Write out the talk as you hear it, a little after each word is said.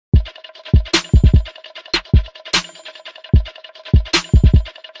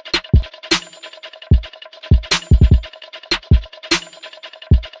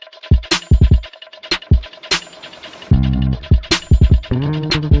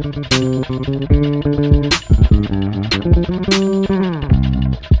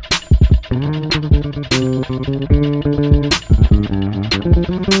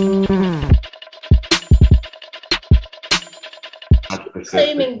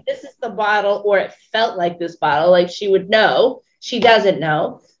like, this is the bottle, or it felt like this bottle. Like she would know. She doesn't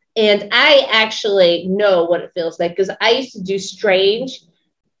know. And I actually know what it feels like because I used to do strange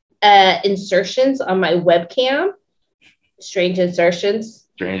insertions on my webcam. Strange insertions.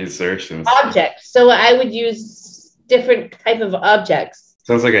 Objects. So I would use different type of objects.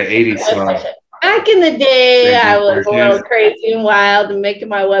 Sounds like an 80s song. Back in the day, I was a little crazy and wild and making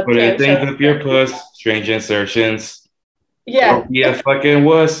my webcam. Put anything up your puss, strange insertions. Yeah. Don't be a fucking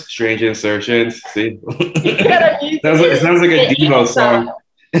wuss, strange insertions. See? It sounds like a Devo song.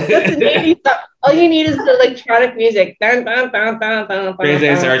 That's an 80s song. All you need is the electronic music. Strange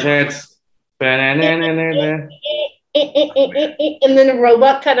insertions. And then a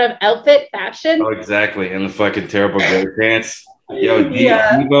robot kind of outfit fashion. Oh, exactly. And the fucking terrible girl pants. Yo,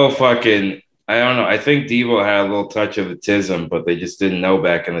 Devo fucking, I don't know. I think Devo had a little touch of autism, but they just didn't know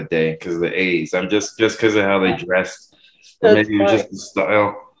back in the day because of the 80s. I'm just because of how they dressed. Or maybe it was just the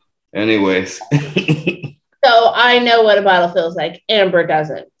style. Anyways. So I know what a bottle feels like. Amber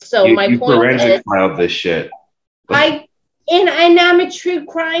doesn't. So my point forensic filed this shit. And I'm a true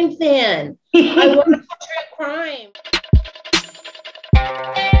crime fan. I watch true crime.